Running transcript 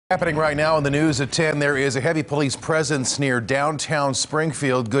Happening right now in the news at 10, there is a heavy police presence near downtown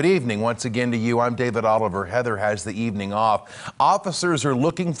Springfield. Good evening once again to you. I'm David Oliver. Heather has the evening off. Officers are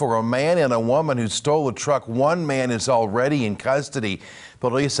looking for a man and a woman who stole a truck. One man is already in custody.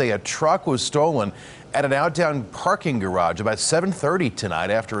 Police say a truck was stolen at an downtown parking garage about 7:30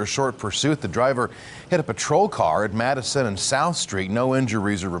 tonight. After a short pursuit, the driver hit a patrol car at Madison and South Street. No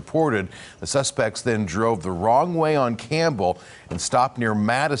injuries are reported. The suspects then drove the wrong way on Campbell and stopped near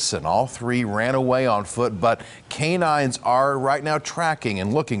Madison. All three ran away on foot, but canines are right now tracking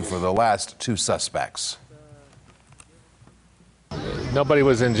and looking for the last two suspects. Nobody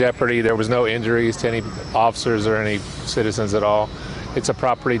was in jeopardy. There was no injuries to any officers or any citizens at all. It's a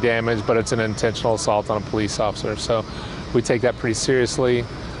property damage, but it's an intentional assault on a police officer. So we take that pretty seriously.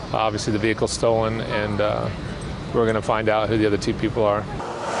 Obviously the vehicle's stolen, and we're going to find out who the other two people are.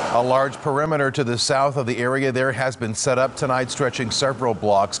 A large perimeter to the south of the area there has been set up tonight, stretching several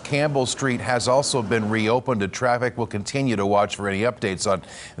blocks. Campbell Street has also been reopened to traffic. We'll continue to watch for any updates on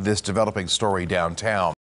this developing story downtown.